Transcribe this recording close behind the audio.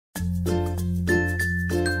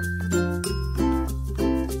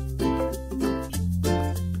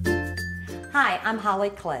Hi, I'm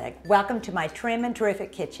Holly Clegg. Welcome to my trim and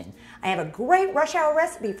terrific kitchen. I have a great rush hour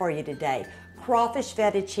recipe for you today, crawfish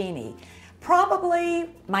fettuccine. Probably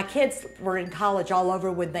my kids were in college all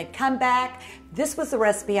over. When they come back, this was the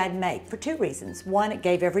recipe I'd make for two reasons. One, it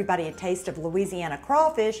gave everybody a taste of Louisiana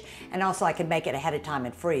crawfish, and also I could make it ahead of time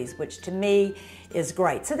and freeze, which to me is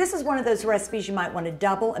great. So this is one of those recipes you might want to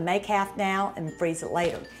double and make half now and freeze it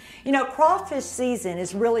later. You know, crawfish season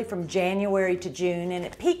is really from January to June, and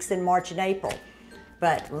it peaks in March and April.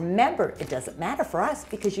 But remember, it doesn't matter for us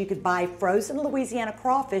because you could buy frozen Louisiana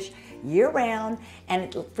crawfish year-round, and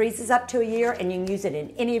it freezes up to a year, and you can use it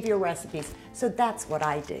in any of your recipes. So that's what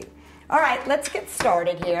I do. All right, let's get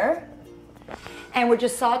started here. And we're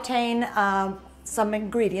just sauteing some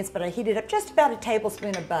ingredients, but I heated up just about a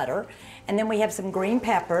tablespoon of butter. And then we have some green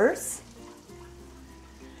peppers.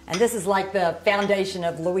 And this is like the foundation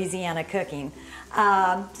of Louisiana cooking.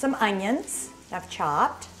 Some onions I've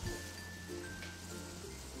chopped.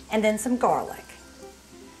 And then some garlic.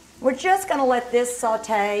 We're just going to let this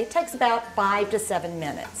saute. It takes about 5 to 7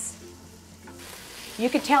 minutes. You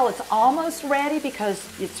can tell it's almost ready because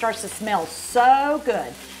it starts to smell so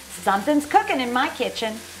good. Something's cooking in my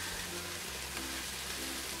kitchen.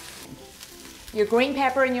 Your green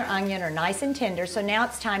pepper and your onion are nice and tender, so now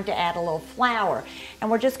it's time to add a little flour.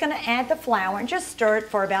 And we're just going to add the flour and just stir it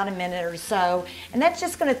for about a minute or so. And that's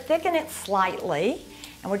just going to thicken it slightly.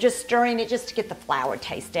 And we're just stirring it just to get the flour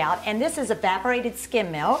taste out. And this is evaporated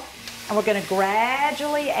skim milk. And we're going to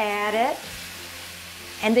gradually add it.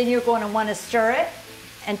 And then you're going to want to stir it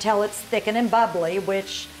until it's thick and bubbly,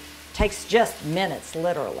 which takes just minutes,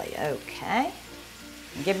 literally. Okay.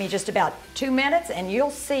 Give me just about 2 minutes and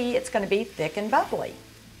you'll see it's going to be thick and bubbly.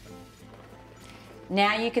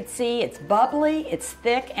 Now you can see it's bubbly, it's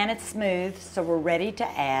thick, and it's smooth, so we're ready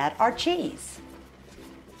to add our cheese.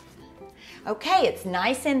 Okay, it's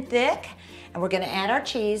nice and thick, and we're going to add our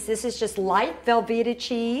cheese. This is just light Velveeta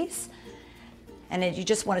cheese, and then you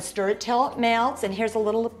just want to stir it till it melts. And here's a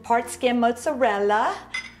little part skim mozzarella.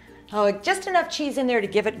 Oh, just enough cheese in there to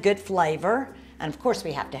give it good flavor. And of course,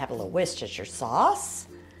 we have to have a little Worcestershire sauce.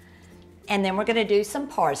 And then we're going to do some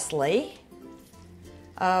parsley.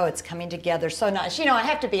 Oh, it's coming together so nice. You know, I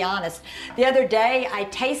have to be honest. The other day, I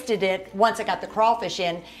tasted it once I got the crawfish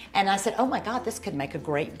in, and I said, oh my God, this could make a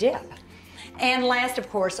great dip. And last, of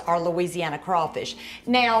course, our Louisiana crawfish.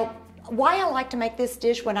 Now, why I like to make this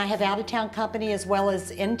dish when I have out-of-town company as well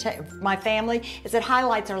as into my family is it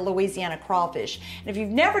highlights our Louisiana crawfish. And if you've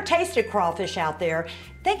never tasted crawfish out there,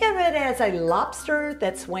 think of it as a lobster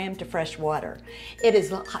that swam to fresh water. It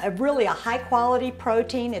is really a high-quality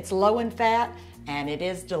protein. It's low in fat, and it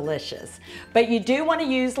is delicious. But you do want to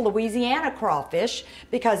use Louisiana crawfish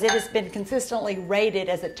because it has been consistently rated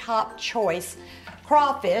as a top choice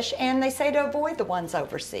crawfish, and they say to avoid the ones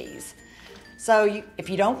overseas. So if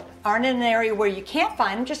you aren't in an area where you can't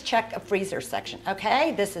find them, just check a freezer section,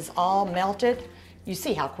 okay? This is all melted. You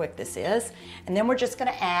see how quick this is. And then we're just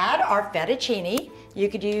gonna add our fettuccine. You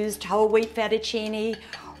could use whole wheat fettuccine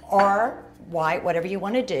or white, whatever you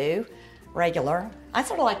wanna do, regular. I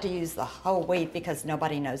sort of like to use the whole wheat because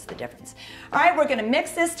nobody knows the difference. All right, we're gonna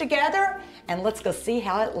mix this together and let's go see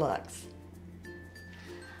how it looks.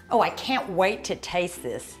 Oh, I can't wait to taste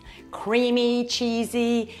this. Creamy,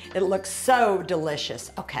 cheesy, it looks so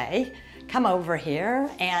delicious. Okay, come over here,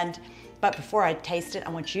 but before I taste it, I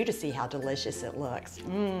want you to see how delicious it looks.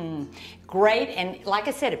 Great, and like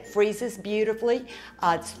I said, it freezes beautifully.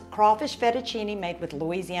 It's crawfish fettuccine made with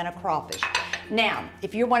Louisiana crawfish. Now,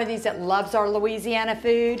 if you're one of these that loves our Louisiana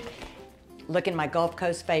food, look in my Gulf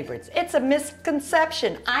Coast favorites. It's a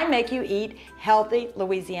misconception. I make you eat healthy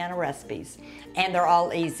Louisiana recipes, and they're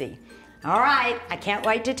all easy. All right, I can't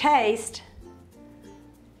wait to taste.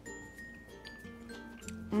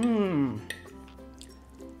 I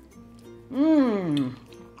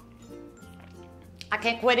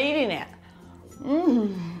can't quit eating it.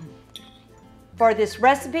 For this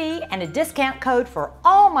recipe and a discount code for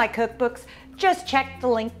all my cookbooks, just check the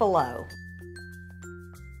link below.